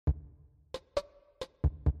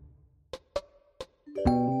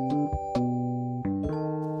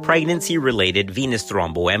Pregnancy-related venous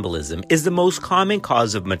thromboembolism is the most common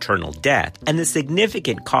cause of maternal death and a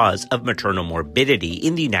significant cause of maternal morbidity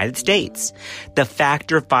in the United States. The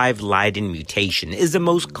factor V Leiden mutation is the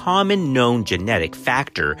most common known genetic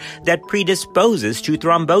factor that predisposes to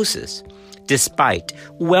thrombosis. Despite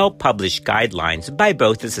well-published guidelines by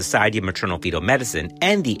both the Society of Maternal-Fetal Medicine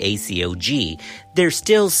and the ACOG, there's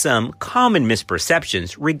still some common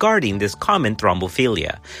misperceptions regarding this common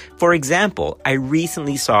thrombophilia. For example, I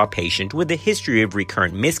recently saw a patient with a history of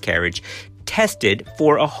recurrent miscarriage tested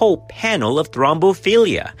for a whole panel of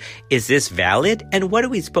thrombophilia. Is this valid? And what are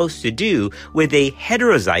we supposed to do with a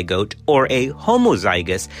heterozygote or a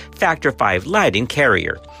homozygous factor V Leiden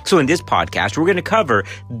carrier? So in this podcast, we're going to cover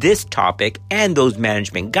this topic and those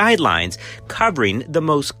management guidelines covering the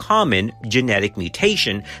most common genetic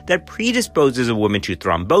mutation that predisposes a woman to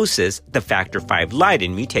thrombosis, the factor V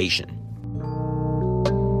Leiden mutation.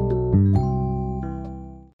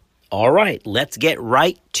 All right, let's get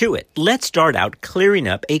right to it. Let's start out clearing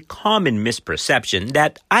up a common misperception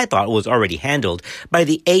that I thought was already handled by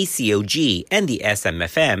the ACOG and the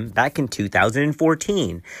SMFM back in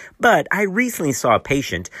 2014. But I recently saw a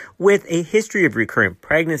patient with a history of recurrent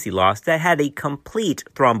pregnancy loss that had a complete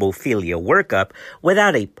thrombophilia workup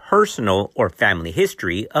without a personal or family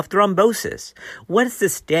history of thrombosis. What is the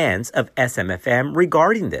stance of SMFM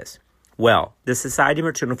regarding this? Well, the Society of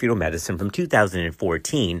Maternal-Fetal Medicine from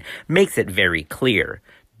 2014 makes it very clear.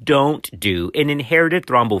 Don't do an inherited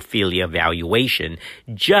thrombophilia evaluation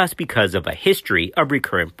just because of a history of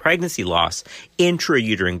recurrent pregnancy loss,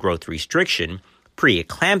 intrauterine growth restriction,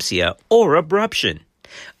 preeclampsia, or abruption.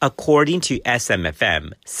 According to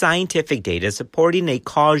SMFM, scientific data supporting a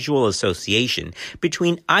causal association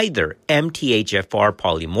between either MTHFR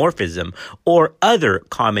polymorphism or other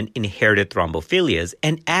common inherited thrombophilias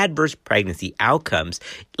and adverse pregnancy outcomes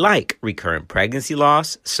like recurrent pregnancy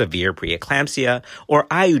loss, severe preeclampsia, or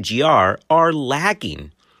IUGR are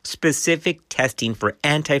lacking. Specific testing for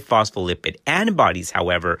antiphospholipid antibodies,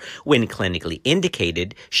 however, when clinically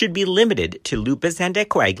indicated, should be limited to lupus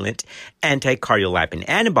anticoagulant, anticardiolipin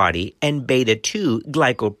antibody, and beta-2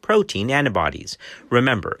 glycoprotein antibodies.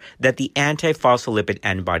 Remember that the antiphospholipid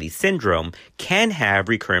antibody syndrome can have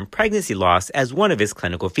recurrent pregnancy loss as one of its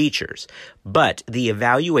clinical features, but the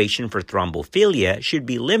evaluation for thrombophilia should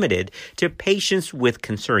be limited to patients with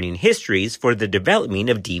concerning histories for the development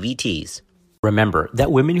of DVTs. Remember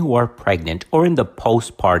that women who are pregnant or in the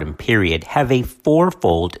postpartum period have a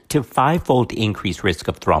 4-fold to 5-fold increased risk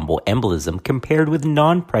of thromboembolism compared with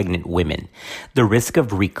non-pregnant women. The risk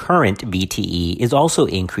of recurrent VTE is also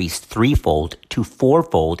increased 3-fold to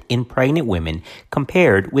 4-fold in pregnant women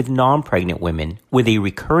compared with non-pregnant women, with a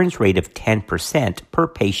recurrence rate of 10% per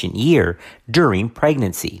patient year during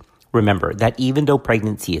pregnancy. Remember that even though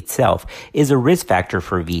pregnancy itself is a risk factor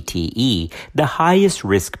for VTE, the highest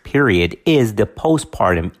risk period is the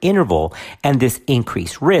postpartum interval, and this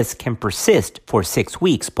increased risk can persist for 6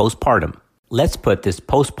 weeks postpartum. Let's put this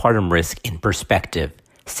postpartum risk in perspective.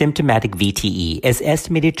 Symptomatic VTE is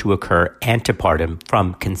estimated to occur antepartum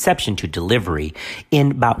from conception to delivery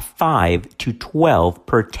in about 5 to 12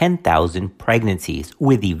 per 10,000 pregnancies,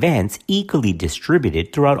 with events equally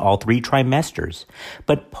distributed throughout all 3 trimesters.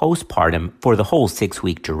 But postpartum, for the whole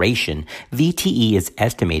 6-week duration, VTE is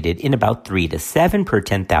estimated in about 3 to 7 per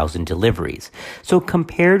 10,000 deliveries. So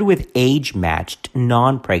compared with age-matched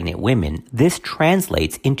non-pregnant women, this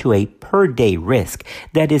translates into a per-day risk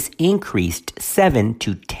that is increased 7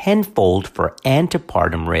 to 10-fold for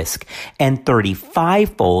antepartum risk and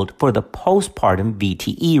 35-fold for the postpartum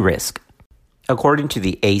VTE risk. According to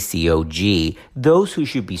the ACOG, those who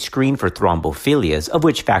should be screened for thrombophilias, of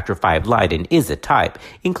which factor V Leiden is a type,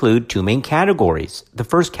 include 2 main categories. The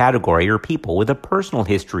first category are people with a personal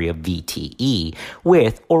history of VTE,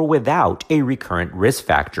 with or without a recurrent risk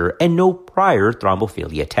factor and no prior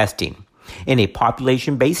thrombophilia testing. In a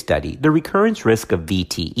population-based study, the recurrence risk of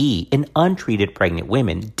VTE in untreated pregnant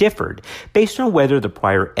women differed based on whether the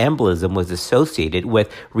prior embolism was associated with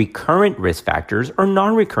recurrent risk factors or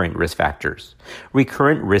non-recurrent risk factors.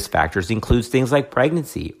 Recurrent risk factors includes things like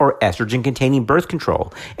pregnancy or estrogen-containing birth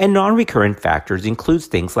control, and non-recurrent factors includes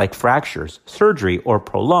things like fractures, surgery, or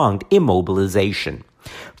prolonged immobilization.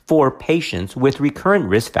 For patients with recurrent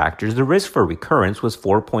risk factors, the risk for recurrence was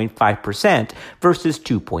 4.5% versus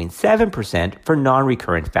 2.7% for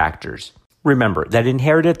non-recurrent factors. Remember that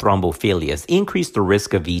inherited thrombophilias increase the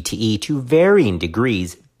risk of VTE to varying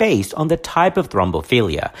degrees based on the type of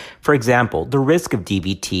thrombophilia. For example, the risk of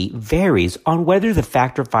DVT varies on whether the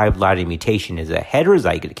factor V Leiden mutation is a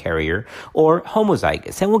heterozygote carrier or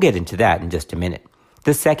homozygous, and we'll get into that in just a minute.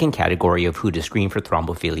 The second category of who to screen for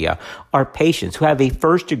thrombophilia are patients who have a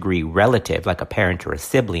first-degree relative, like a parent or a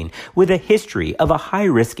sibling, with a history of a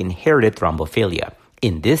high-risk inherited thrombophilia.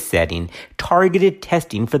 In this setting, targeted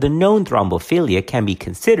testing for the known thrombophilia can be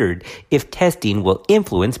considered if testing will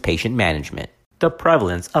influence patient management. The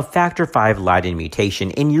prevalence of factor V Leiden mutation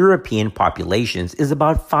in European populations is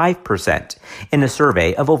about 5%. In a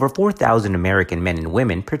survey of over 4,000 American men and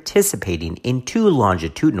women participating in 2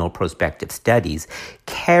 longitudinal prospective studies,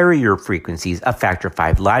 carrier frequencies of factor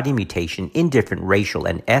V Leiden mutation in different racial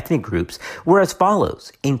and ethnic groups were as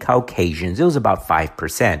follows. In Caucasians, it was about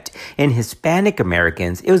 5%. In Hispanic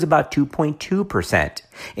Americans, it was about 2.2%.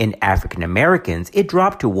 In African Americans, it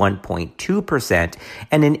dropped to 1.2%,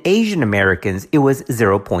 and in Asian Americans, it was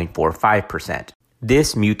 0.45%.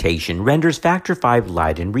 This mutation renders factor V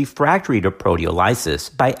Leiden refractory to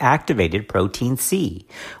proteolysis by activated protein C.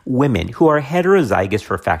 Women who are heterozygous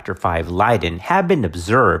for factor V Leiden have been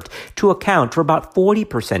observed to account for about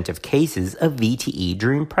 40% of cases of VTE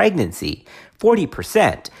during pregnancy.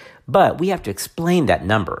 40%. But we have to explain that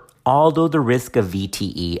number. Although the risk of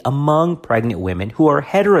VTE among pregnant women who are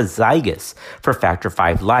heterozygous for factor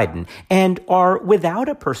V Leiden and are without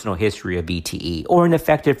a personal history of VTE or an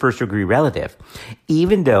affected first-degree relative,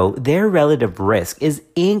 even though their relative risk is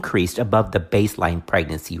increased above the baseline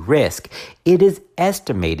pregnancy risk, it is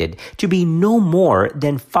estimated to be no more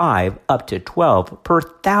than 5 up to 12 per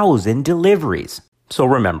 1,000 deliveries. So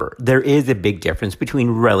remember, there is a big difference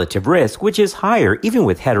between relative risk, which is higher even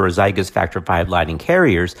with heterozygous factor V Leiden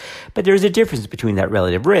carriers, but there's a difference between that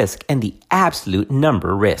relative risk and the absolute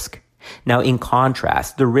number risk. Now, in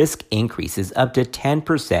contrast, the risk increases up to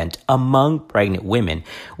 10% among pregnant women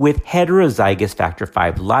with heterozygous factor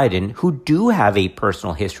V Leiden who do have a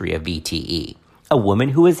personal history of VTE. A woman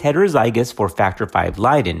who is heterozygous for factor V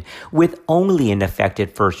Leiden with only an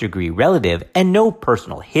affected first-degree relative and no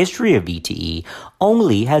personal history of VTE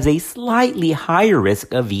only has a slightly higher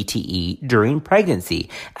risk of VTE during pregnancy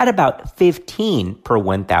at about 15 per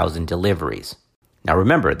 1,000 deliveries. Now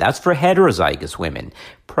remember, that's for heterozygous women.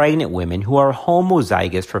 Pregnant women who are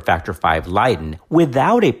homozygous for factor V Leiden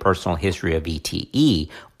without a personal history of VTE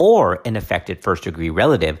or an affected first-degree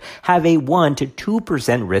relative have a 1 to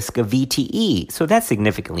 2% risk of VTE, so that's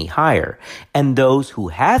significantly higher. And those who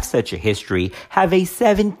have such a history have a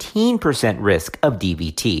 17% risk of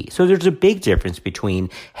DVT. So there's a big difference between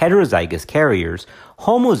heterozygous carriers,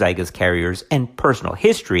 homozygous carriers, and personal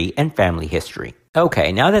history and family history.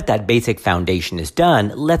 Okay, now that basic foundation is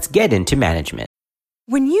done, let's get into management.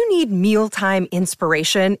 When you need mealtime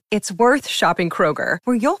inspiration, it's worth shopping Kroger,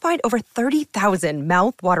 where you'll find over 30,000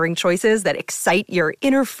 mouth-watering choices that excite your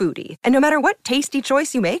inner foodie. And no matter what tasty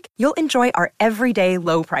choice you make, you'll enjoy our everyday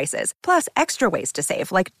low prices, plus extra ways to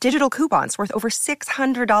save, like digital coupons worth over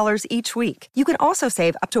 $600 each week. You can also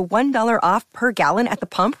save up to $1 off per gallon at the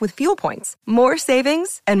pump with fuel points. More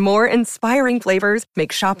savings and more inspiring flavors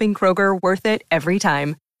make shopping Kroger worth it every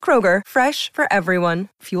time. Kroger, fresh for everyone.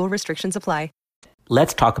 Fuel restrictions apply.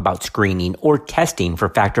 Let's talk about screening or testing for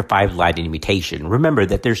factor V Leiden mutation. Remember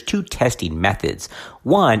that there's 2 testing methods.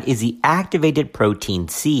 One is the activated protein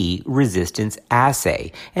C resistance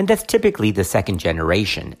assay, and that's typically the second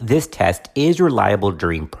generation. This test is reliable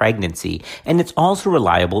during pregnancy, and it's also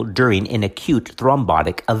reliable during an acute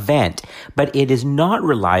thrombotic event, but it is not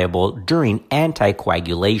reliable during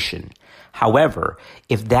anticoagulation. However,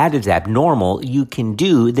 if that is abnormal, you can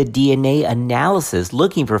do the DNA analysis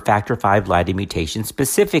looking for factor V Leiden mutation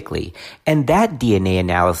specifically. And that DNA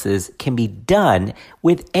analysis can be done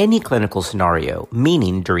with any clinical scenario,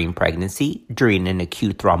 meaning during pregnancy, during an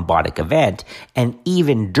acute thrombotic event, and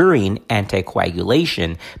even during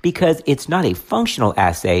anticoagulation, because it's not a functional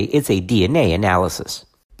assay, it's a DNA analysis.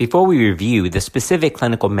 Before we review the specific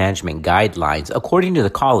clinical management guidelines, according to the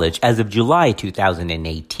college as of July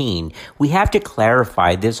 2018, we have to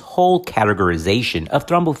clarify this whole categorization of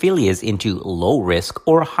thrombophilias into low risk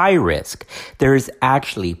or high risk. There is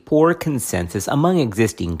actually poor consensus among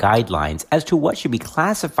existing guidelines as to what should be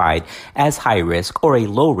classified as high risk or a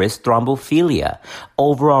low risk thrombophilia.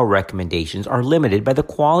 Overall recommendations are limited by the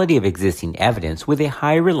quality of existing evidence with a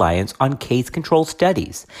high reliance on case control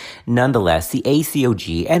studies. Nonetheless, the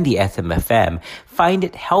ACOG and the SMFM find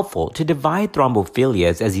it helpful to divide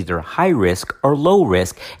thrombophilias as either high risk or low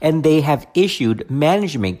risk, and they have issued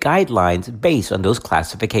management guidelines based on those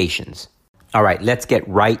classifications. All right, let's get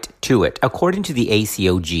right to it. According to the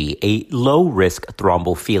ACOG, a low-risk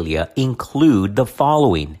thrombophilia include the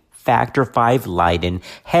following: factor V Leiden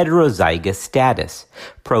heterozygous status,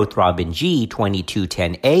 prothrombin G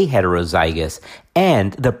 2210A heterozygous,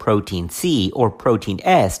 and the protein C or protein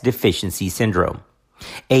S deficiency syndrome.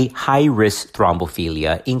 A high-risk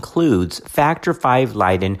thrombophilia includes factor V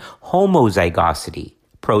Leiden homozygosity,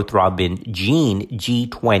 prothrombin gene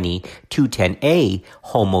G20-210A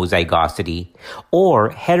homozygosity,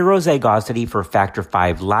 or heterozygosity for factor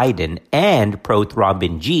V Leiden and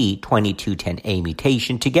prothrombin G2210A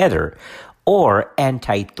mutation together, or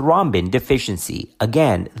antithrombin deficiency.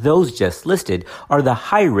 Again, those just listed are the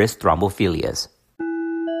high-risk thrombophilias.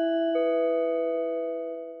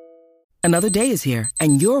 Another day is here,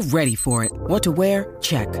 and you're ready for it. What to wear?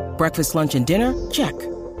 Check. Breakfast, lunch, and dinner? Check.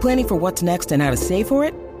 Planning for what's next and how to save for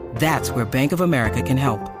it? That's where Bank of America can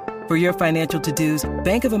help. For your financial to-dos,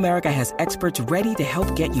 Bank of America has experts ready to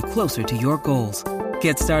help get you closer to your goals.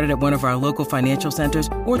 Get started at one of our local financial centers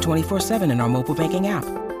or 24/7 in our mobile banking app.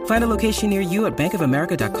 Find a location near you at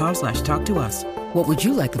bankofamerica.com/talktous. What would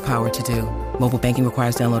you like the power to do? Mobile banking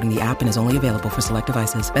requires downloading the app and is only available for select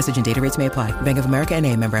devices. Message and data rates may apply. Bank of America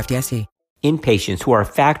N.A., member FDIC. In patients who are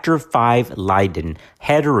factor V Leiden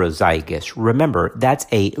heterozygous, remember that's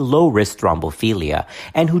a low-risk thrombophilia,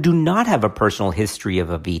 and who do not have a personal history of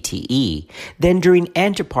a VTE, then during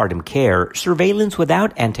antepartum care, surveillance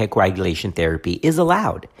without anticoagulation therapy is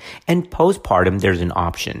allowed. And postpartum, there's an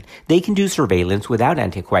option. They can do surveillance without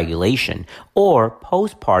anticoagulation, or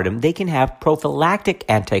postpartum, they can have prophylactic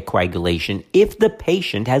anticoagulation if the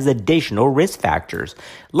patient has additional risk factors,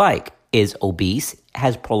 like is obese,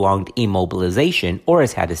 has prolonged immobilization, or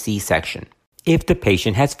has had a C-section. If the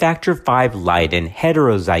patient has factor V Leiden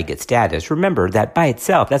heterozygous status, remember that by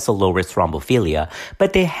itself, that's a low-risk thrombophilia,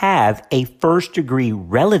 but they have a first-degree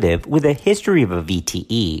relative with a history of a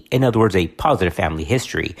VTE, in other words, a positive family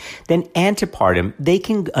history, then antepartum, they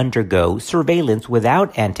can undergo surveillance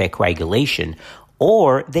without anticoagulation,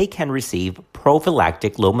 or they can receive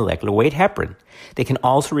prophylactic low molecular weight heparin. They can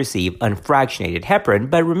also receive unfractionated heparin,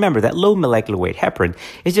 but remember that low molecular weight heparin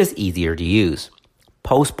is just easier to use.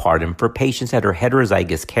 Postpartum, for patients that are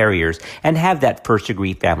heterozygous carriers and have that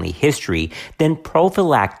first-degree family history, then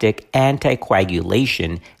prophylactic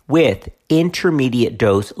anticoagulation with intermediate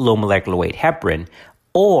dose low molecular weight heparin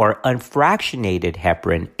or unfractionated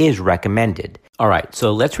heparin is recommended. All right,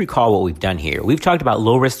 so let's recall what we've done here. We've talked about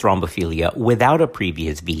low-risk thrombophilia without a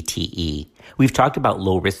previous VTE. We've talked about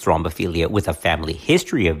low-risk thrombophilia with a family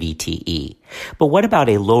history of VTE. But what about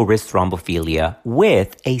a low-risk thrombophilia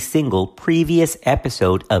with a single previous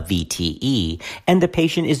episode of VTE and the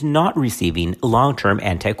patient is not receiving long-term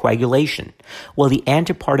anticoagulation? Well, the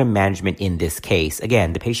antepartum management in this case,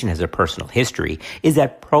 again, the patient has a personal history, is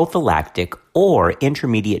that prophylactic or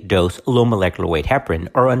intermediate dose low molecular weight heparin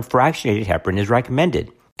or unfractionated heparin is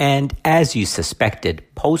recommended. And as you suspected,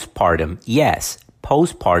 postpartum, yes,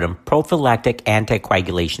 postpartum prophylactic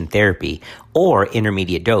anticoagulation therapy or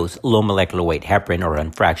intermediate dose low molecular weight heparin or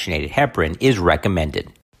unfractionated heparin is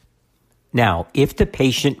recommended. Now, if the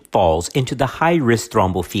patient falls into the high-risk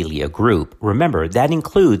thrombophilia group, remember that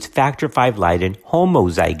includes factor V Leiden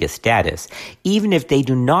homozygous status. Even if they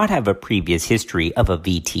do not have a previous history of a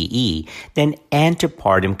VTE, then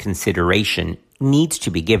antepartum consideration needs to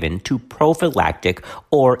be given to prophylactic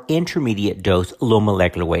or intermediate dose low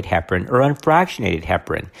molecular weight heparin or unfractionated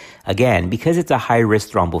heparin. Again, because it's a high-risk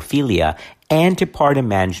thrombophilia, antepartum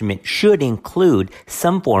management should include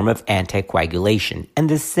some form of anticoagulation, and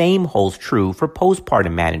the same holds true for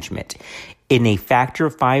postpartum management. In a factor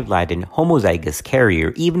V Leiden homozygous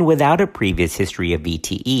carrier, even without a previous history of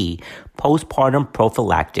VTE, postpartum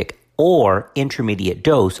prophylactic or intermediate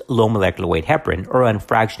dose low molecular weight heparin or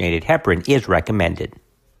unfractionated heparin is recommended.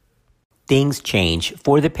 Things change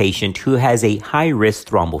for the patient who has a high-risk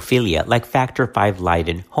thrombophilia like factor V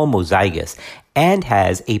Leiden homozygous and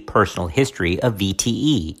has a personal history of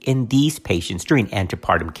VTE. In these patients during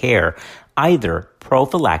antepartum care, either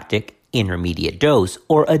prophylactic intermediate dose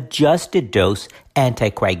or adjusted dose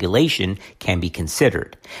anticoagulation can be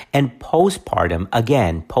considered. And postpartum,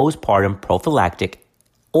 again, postpartum prophylactic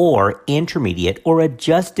or intermediate or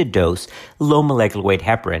adjusted dose low molecular weight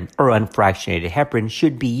heparin or unfractionated heparin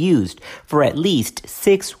should be used for at least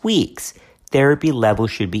 6 weeks. Therapy levels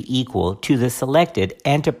should be equal to the selected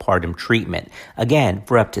antepartum treatment, again,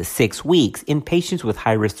 for up to 6 weeks in patients with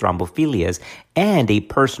high-risk thrombophilias and a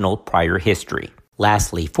personal prior history.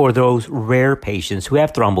 Lastly, for those rare patients who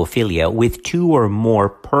have thrombophilia with 2 or more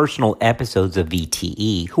personal episodes of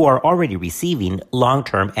VTE who are already receiving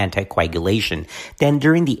long-term anticoagulation, then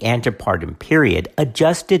during the antepartum period,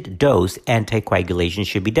 adjusted dose anticoagulation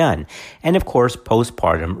should be done. And of course,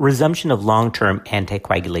 postpartum, resumption of long-term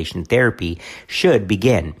anticoagulation therapy should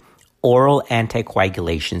begin. Oral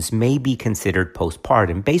anticoagulations may be considered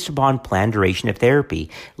postpartum based upon planned duration of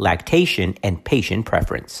therapy, lactation, and patient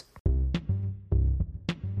preference.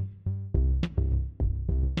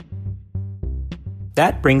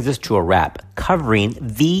 That brings us to a wrap, covering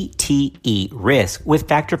VTE risk with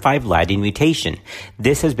Factor V Leiden mutation.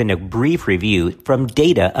 This has been a brief review from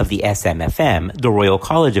data of the SMFM, the Royal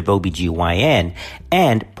College of OBGYN,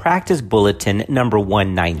 and Practice Bulletin number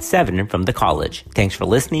 197 from the college. Thanks for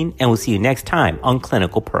listening, and we'll see you next time on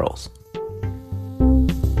Clinical Pearls.